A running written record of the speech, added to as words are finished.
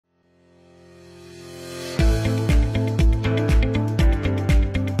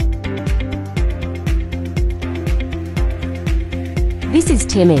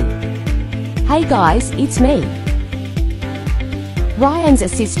name's Timmy. Hey guys, it's me, Ryan's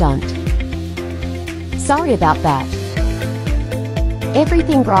assistant. Sorry about that.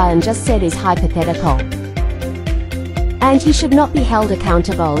 Everything Brian just said is hypothetical, and he should not be held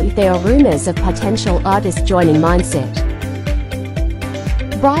accountable if there are rumors of potential artists joining Mindset.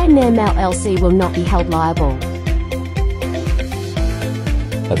 Brian Nam LLC will not be held liable.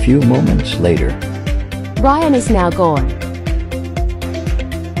 A few moments later. Brian is now gone.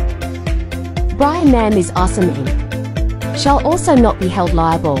 Brian Nam is Awesome Inc. shall also not be held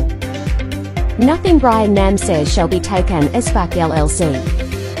liable. Nothing Brian Nam says shall be taken as fact. LLC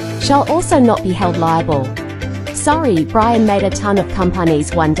shall also not be held liable. Sorry, Brian made a ton of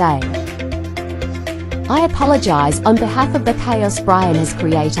companies one day. I apologize on behalf of the chaos Brian has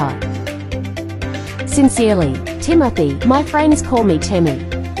created. Sincerely, Timothy. My friends call me Timmy.